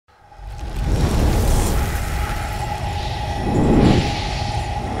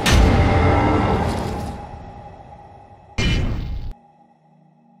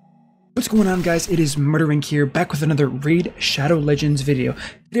going on, guys? It is MurderInc here, back with another Raid Shadow Legends video.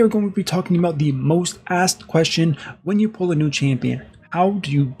 Today we're going to be talking about the most asked question when you pull a new champion. How do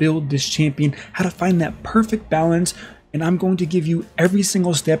you build this champion? How to find that perfect balance? And I'm going to give you every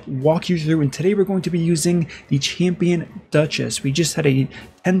single step, walk you through, and today we're going to be using the champion Duchess. We just had a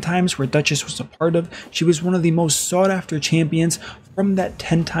 10 times where Duchess was a part of. She was one of the most sought after champions from that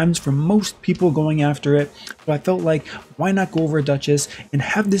 10 times for most people going after it. So I felt like, why not go over Duchess and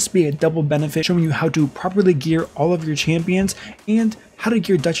have this be a double benefit, showing you how to properly gear all of your champions and how to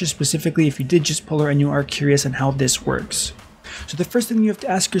gear Duchess specifically if you did just pull her and you are curious on how this works. So the first thing you have to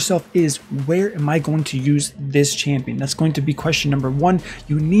ask yourself is, where am I going to use this champion? That's going to be question number one.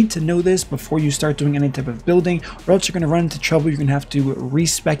 You need to know this before you start doing any type of building, or else you're going to run into trouble. You're going to have to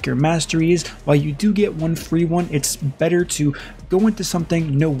respec your masteries. While you do get one free one, it's better to go into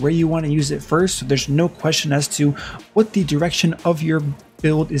something, know where you want to use it first, so there's no question as to what the direction of your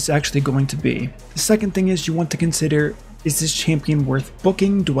build is actually going to be. The second thing is you want to consider, is this champion worth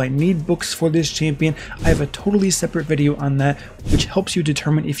booking? Do I need books for this champion? I have a totally separate video on that, which helps you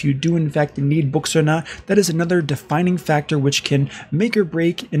determine if you do in fact need books or not. That is another defining factor which can make or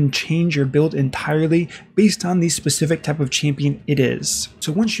break and change your build entirely based on the specific type of champion it is.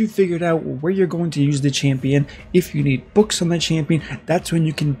 So once you've figured out where you're going to use the champion, if you need books on the champion, that's when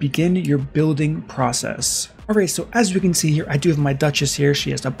you can begin your building process. Alright, so as we can see here, I do have my Duchess here. She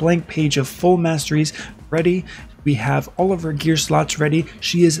has a blank page of full masteries ready. We have all of her gear slots ready.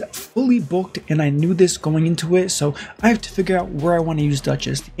 She is fully booked, and I knew this going into it, so I have to figure out where I want to use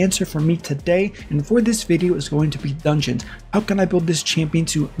Duchess. The answer for me today and for this video is going to be dungeons. How can I build this champion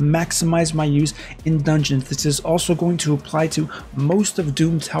to maximize my use in dungeons? This is also going to apply to most of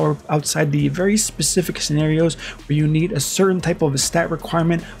Doom Tower outside the very specific scenarios where you need a certain type of a stat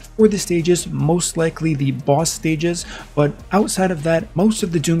requirement for the stages, most likely the boss stages, but outside of that, most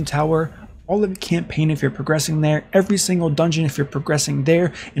of the Doom Tower, all of the campaign if you're progressing there, every single dungeon if you're progressing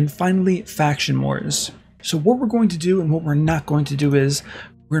there, and finally faction wars. So what we're going to do and what we're not going to do is,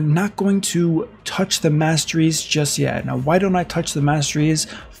 we're not going to touch the masteries just yet. Now, why don't I touch the masteries?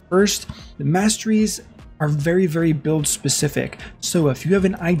 First, the masteries are very build specific. So if you have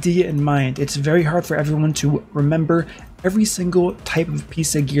an idea in mind, it's very hard for everyone to remember every single type of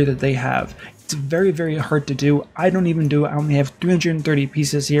piece of gear that they have. It's very hard to do. I don't even do it. I only have 330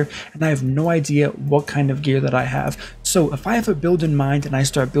 pieces here, and I have no idea what kind of gear that I have. So if I have a build in mind and I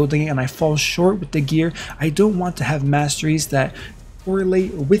start building it and I fall short with the gear, I don't want to have masteries that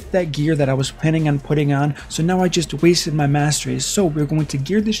correlate with that gear that I was planning on putting on, so now I just wasted my masteries. So we're going to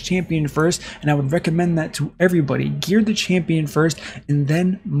gear this champion first, and I would recommend that to everybody. Gear the champion first and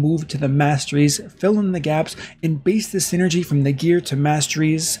then move to the masteries, fill in the gaps, and base the synergy from the gear to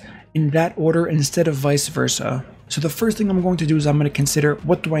masteries in that order instead of vice versa. So the first thing I'm going to do is I'm going to consider,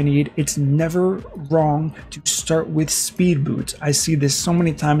 what do I need? It's never wrong to start with speed boots. I see this so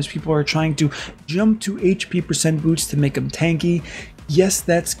many times. People are trying to jump to HP percent boots to make them tanky. Yes,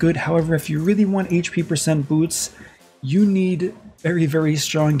 that's good. However, if you really want HP percent boots, you need very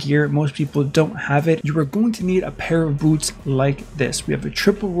strong gear. Most people don't have it. You are going to need a pair of boots like this. We have a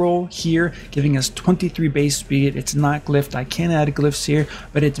triple roll here giving us 23 base speed. It's not glyphed. I can add glyphs here,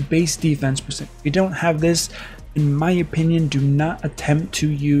 but it's base defense percent. If you don't have this, in my opinion, do not attempt to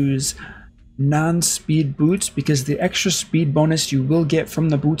use non-speed boots, because the extra speed bonus you will get from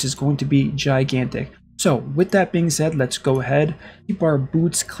the boots is going to be gigantic. So with that being said, let's go ahead, keep our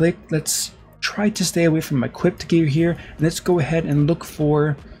boots clicked. Let's try to stay away from equipped gear here, and let's go ahead and look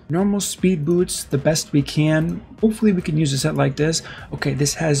for normal speed boots the best we can. Hopefully we can use a set like this. Okay,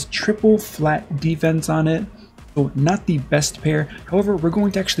 this has triple flat defense on it, so not the best pair. However, we're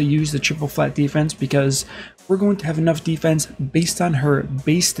going to actually use the triple flat defense because we're going to have enough defense based on her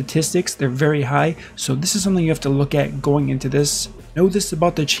base statistics. They're very high, so this is something you have to look at going into this. Know this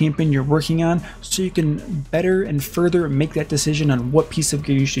about the champion you're working on, so you can better and further make that decision on what piece of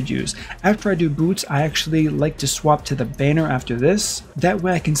gear you should use. After I do boots, I actually like to swap to the banner after this. That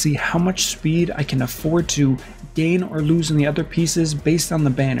way I can see how much speed I can afford to gain or lose in the other pieces based on the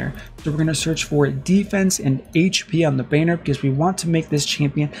banner. So we're going to search for defense and HP on the banner, because we want to make this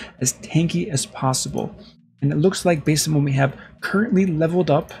champion as tanky as possible. And it looks like, based on what we have currently leveled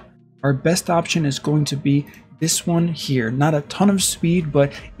up, our best option is going to be this one here. Not a ton of speed,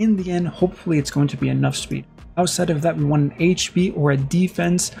 but in the end, hopefully it's going to be enough speed. Outside of that, we want an HP or a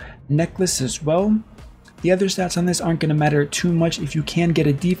defense necklace as well. The other stats on this aren't going to matter too much. If you can get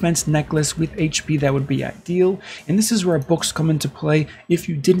a defense necklace with HP, that would be ideal. And this is where books come into play. If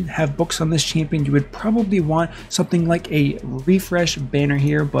you didn't have books on this champion, you would probably want something like a refresh banner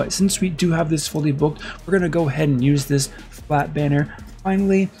here. But since we do have this fully booked, we're going to go ahead and use this flat banner.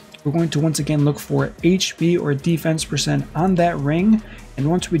 Finally, we're going to once again look for HP or defense percent on that ring. And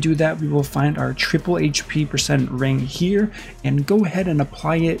once we do that, we will find our triple HP percent ring here and go ahead and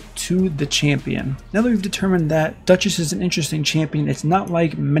apply it to the champion. Now that we've determined that Duchess is an interesting champion, it's not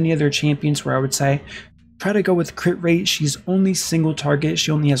like many other champions where I would say try to go with crit rate. She's only single target.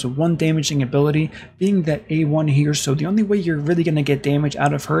 She only has one damaging ability, being that A1 here. So the only way you're really going to get damage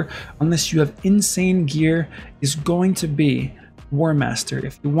out of her, unless you have insane gear, is going to be War Master.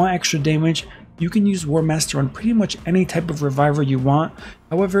 If you want extra damage, you can use War Master on pretty much any type of reviver you want.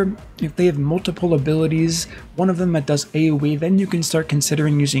 However, if they have multiple abilities, one of them that does AoE, then you can start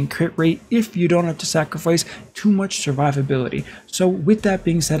considering using crit rate if you don't have to sacrifice too much survivability. So with that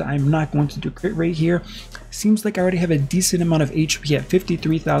being said, I'm not going to do crit rate here. Seems like I already have a decent amount of HP at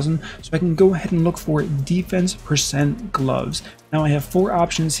 53,000, so I can go ahead and look for defense percent gloves. Now I have 4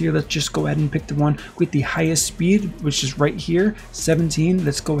 options here. Let's just go ahead and pick the one with the highest speed, which is right here, 17.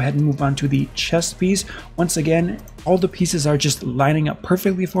 Let's go ahead and move on to the chest piece. Once again, all the pieces are just lining up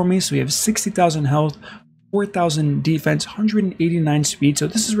perfectly for me. So we have 60,000 health, 4,000 defense, 189 speed. So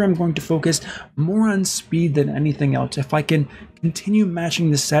this is where I'm going to focus more on speed than anything else. If I can continue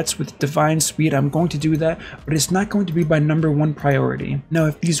matching the sets with divine speed, I'm going to do that, but it's not going to be my #1 priority. Now,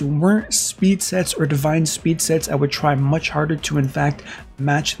 if these weren't speed sets or divine speed sets, I would try much harder to in fact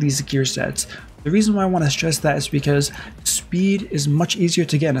match these gear sets. The reason why I want to stress that is because speed is much easier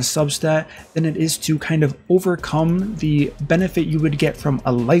to get in a substat than it is to kind of overcome the benefit you would get from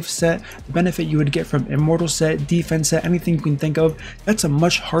a life set, the benefit you would get from immortal set, defense set, anything you can think of. That's a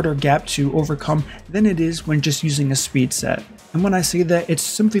much harder gap to overcome than it is when just using a speed set. And when I say that, it's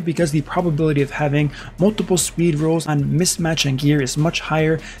simply because the probability of having multiple speed rolls on mismatching gear is much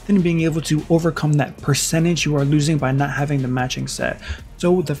higher than being able to overcome that percentage you are losing by not having the matching set.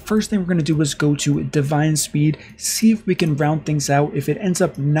 So the first thing we're going to do is go to divine speed, see if we can round things out. If it ends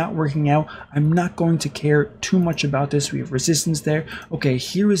up not working out, I'm not going to care too much about this. We have resistance there. Okay,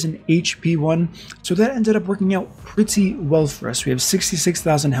 here is an HP one. So that ended up working out pretty well for us. We have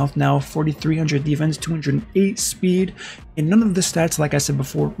 66,000 health now, 4,300 defense, 208 speed. And none of the stats, like I said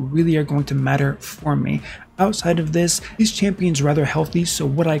before, really are going to matter for me. Outside of this, this champion's rather healthy, so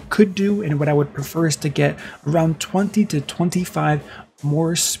what I could do and what I would prefer is to get around 20 to 25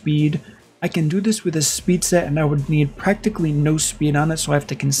 more speed. I can do this with a speed set and I would need practically no speed on it, so I have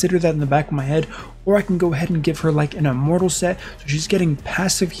to consider that in the back of my head. Or I can go ahead and give her like an immortal set, so she's getting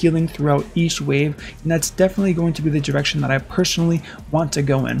passive healing throughout each wave, and that's definitely going to be the direction that I personally want to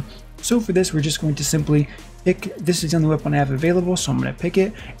go in. So for this, we're just going to simply pick, this is the only weapon I have available, so I'm going to pick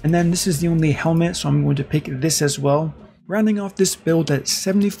it. And then this is the only helmet, so I'm going to pick this as well. Rounding off this build at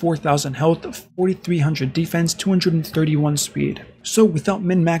 74,000 health, 4,300 defense, 231 speed. So without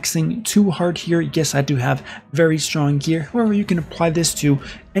min-maxing too hard here, yes, I do have very strong gear. However, you can apply this to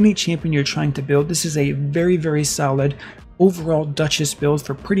any champion you're trying to build. This is a very, very solid overall Duchess build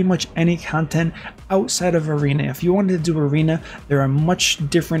for pretty much any content outside of Arena. If you wanted to do Arena, there are much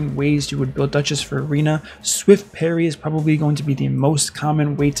different ways you would build Duchess for Arena. Swift parry is probably going to be the most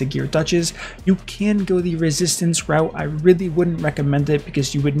common way to gear Duchess. You can go the resistance route. I really wouldn't recommend it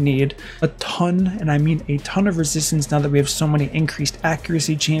because you would need a ton, and I mean a ton of resistance now that we have so many increased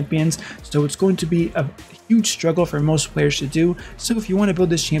accuracy champions. So it's going to be a huge struggle for most players to do. So if you want to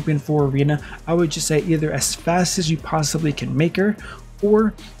build this champion for Arena, I would just say either as fast as you possibly can make her,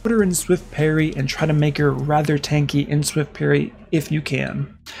 or put her in Swift Parry and try to make her rather tanky in Swift Parry if you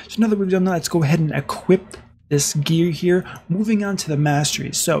can. So now that we've done that, let's go ahead and equip this gear here. Moving on to the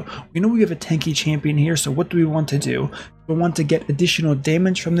masteries. So we know we have a tanky champion here, so what do we want to do? We want to get additional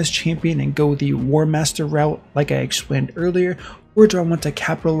damage from this champion and go the War Master route like I explained earlier, or do I want to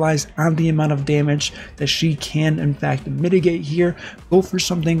capitalize on the amount of damage that she can in fact mitigate here? Go for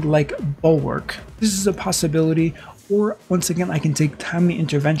something like Bulwark. This is a possibility. Or once again, I can take timely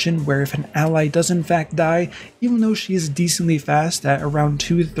intervention where if an ally does in fact die, even though she is decently fast at around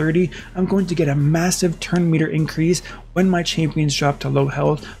 230, I'm going to get a massive turn meter increase when my champions drop to low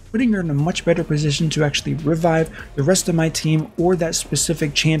health, putting her in a much better position to actually revive the rest of my team or that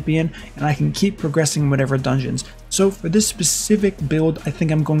specific champion, and I can keep progressing whatever dungeons. So for this specific build, I think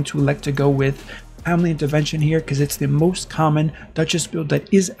I'm going to elect to go with timely intervention here because it's the most common Duchess build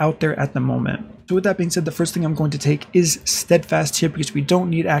that is out there at the moment. So with that being said, the first thing I'm going to take is Steadfast here because we don't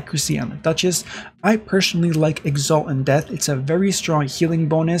need accuracy on the Duchess. I personally like Exalt in Death. It's a very strong healing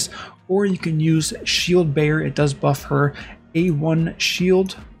bonus, or you can use Shield Bearer. It does buff her A1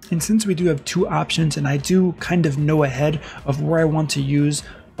 shield. And since we do have two options and I do kind of know ahead of where I want to use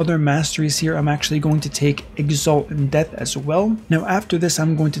other masteries here, I'm actually going to take Exalt and Death as well. Now after this,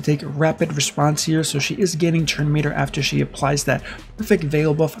 I'm going to take Rapid Response here, so she is gaining turn meter after she applies that perfect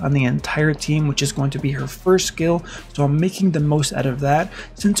veil buff on the entire team, which is going to be her first skill, so I'm making the most out of that.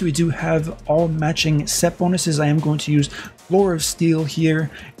 Since we do have all matching set bonuses, I am going to use Floor of Steel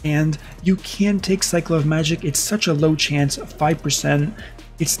here, and you can take Cycle of Magic. It's such a low chance, 5%.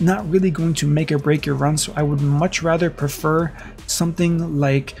 It's not really going to make or break your run, so I would much rather prefer something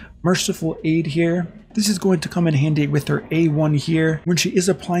like Merciful Aid here. This is going to come in handy with her A1 here when she is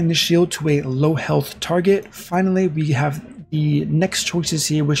applying the shield to a low health target. Finally, we have the next choices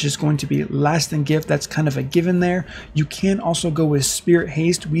here, which is going to be Lasting Gift. That's kind of a given there. You can also go with Spirit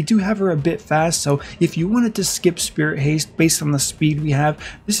Haste. We do have her a bit fast, so if you wanted to skip Spirit Haste based on the speed we have,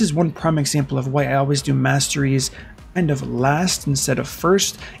 this is one prime example of why I always do masteries kind of last instead of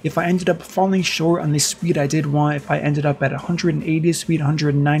first. If I ended up falling short on the speed I did want, if I ended up at 180 speed,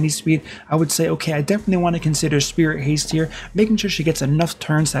 190 speed, I would say, okay, I definitely want to consider Spirit Haste here, making sure she gets enough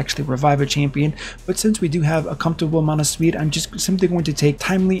turns to actually revive a champion. But since we do have a comfortable amount of speed, I'm just simply going to take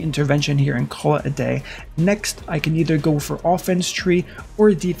Timely Intervention here and call it a day. Next, I can either go for Offense Tree or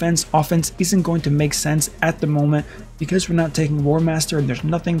Defense. Offense isn't going to make sense at the moment because we're not taking War Master and there's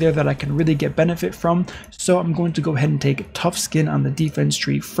nothing there that I can really get benefit from, so I'm going to go ahead and take Tough Skin on the defense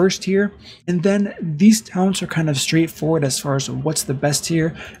tree first here. And then these talents are kind of straightforward as far as what's the best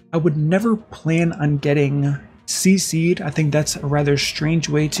here. I would never plan on getting CC'd. I think that's a rather strange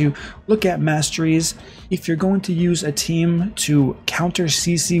way to look at masteries. If you're going to use a team to counter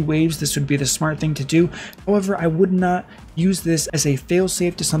CC waves, this would be the smart thing to do. However, I would not use this as a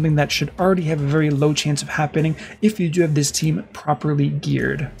failsafe to something that should already have a very low chance of happening if you do have this team properly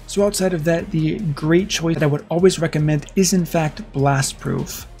geared. So outside of that, the great choice that I would always recommend is in fact Blast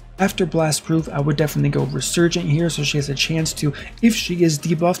Proof. After Blast Proof, I would definitely go Resurgent here, so she has a chance to, if she is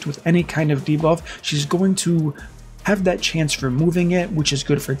debuffed with any kind of debuff, she's going to have that chance for moving it, which is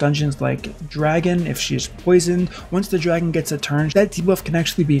good for dungeons like Dragon. If she is poisoned, once the dragon gets a turn, that debuff can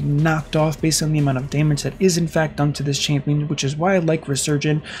actually be knocked off based on the amount of damage that is in fact done to this champion, which is why I like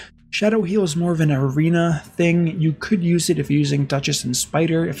Resurgent. Shadow Heal is more of an arena thing. You could use it if you're using Duchess and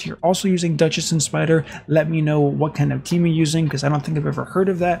Spider. If you're also using Duchess and Spider, let me know what kind of team you're using, because I don't think I've ever heard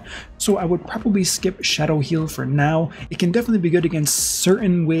of that. So I would probably skip Shadow Heal for now. It can definitely be good against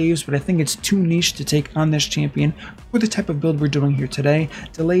certain waves, but I think it's too niche to take on this champion for the type of build we're doing here today.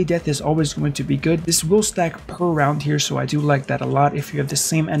 Delay Death is always going to be good. This will stack per round here, so I do like that a lot if you have the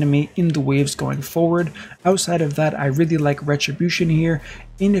same enemy in the waves going forward. Outside of that, I really like Retribution here.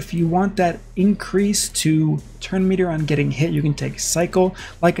 And if you want that increase to turn meter on getting hit, you can take Cycle.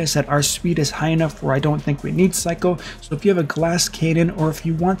 Like I said, our speed is high enough where I don't think we need Cycle. So if you have a Glass Cannon, or if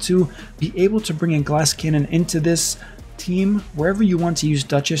you want to be able to bring a Glass Cannon into this team, wherever you want to use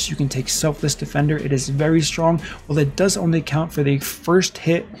Duchess, you can take Selfless Defender. It is very strong. While it does only count for the first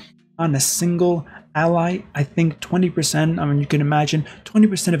hit on a single ally, I think 20%, I mean, you can imagine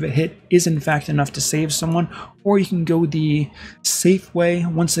 20% of a hit is in fact enough to save someone. Or you can go the safe way.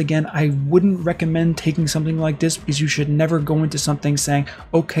 Once again, I wouldn't recommend taking something like this, because you should never go into something saying,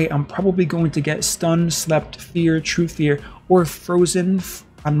 okay, I'm probably going to get stunned, slept, fear, true fear, or frozen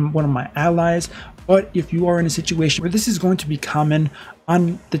on one of my allies. But if you are in a situation where this is going to be common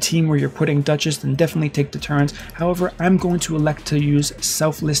on the team where you're putting Duchess, then definitely take the turns. However, I'm going to elect to use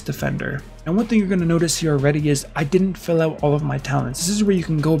Selfless Defender. And one thing you're going to notice here already is I didn't fill out all of my talents. This is where you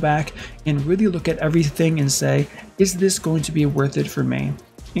can go back and really look at everything and say, is this going to be worth it for me?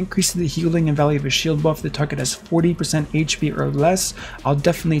 Increases the healing and value of a shield buff. The target has 40% HP or less. I'll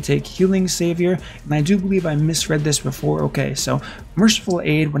definitely take Healing Savior, and I do believe I misread this before. Okay, so Merciful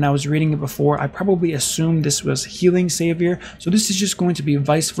Aid, when I was reading it before, I probably assumed this was Healing Savior, so this is just going to be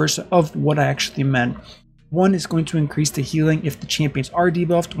vice versa of what I actually meant. One is going to increase the healing if the champions are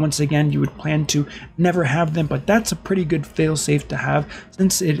debuffed. Once again, you would plan to never have them, but that's a pretty good failsafe to have,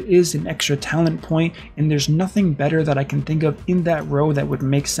 since it is an extra talent point, and there's nothing better that I can think of in that row that would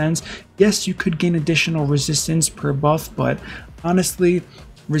make sense. Yes, you could gain additional resistance per buff, but honestly,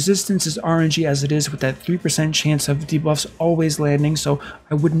 resistance is RNG as it is, with that 3% chance of debuffs always landing, so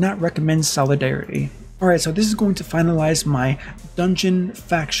I would not recommend Solidarity. Alright, so this is going to finalize my Dungeon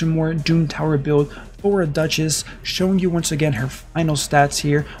Faction War Doom Tower build for a Duchess, showing you once again her final stats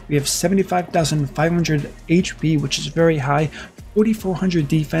here. We have 75,500 HP, which is very high, 4,400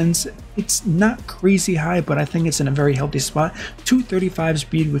 defense, It's not crazy high, but I think it's in a very healthy spot. 235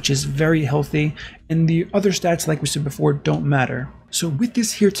 speed, which is very healthy, and the other stats, like we said before, don't matter. So with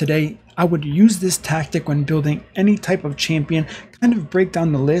this here today, I would use this tactic when building any type of champion, kind of break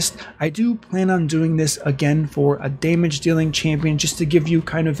down the list. I do plan on doing this again for a damage dealing champion, just to give you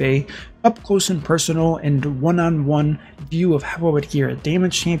kind of a up close and personal and one-on-one view of how I would gear a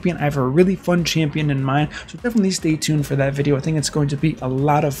damage champion. I have a really fun champion in mind, so definitely stay tuned for that video. I think it's going to be a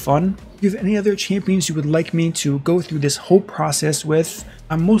lot of fun. If you have any other champions you would like me to go through this whole process with,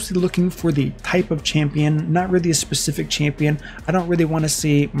 I'm mostly looking for the type of champion, not really a specific champion. I don't really want to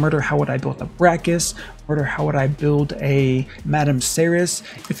see Murder how would I build a Brachus, Murder how would I build a Madame Ceres.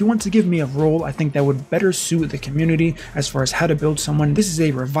 If you want to give me a role, I think that would better suit the community as far as how to build someone. This is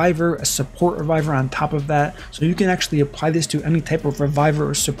a reviver, a support reviver on top of that, so you can actually apply this to any type of reviver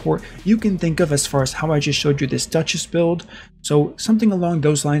or support you can think of, as far as how I just showed you this Duchess build. So something along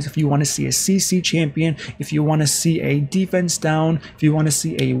those lines. If you want to see a CC champion, if you want to see a defense down, if you want to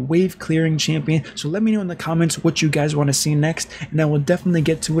see a wave clearing champion, so let me know in the comments what you guys want to see next, and I will definitely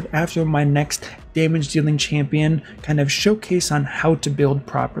get to it after my next damage dealing champion kind of showcase on how to build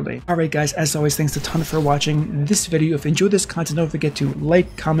properly. Alright guys, as always, thanks a ton for watching this video. If you enjoyed this content, don't forget to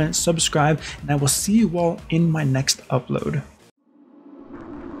like, comment, subscribe, and I will see you all in my next upload.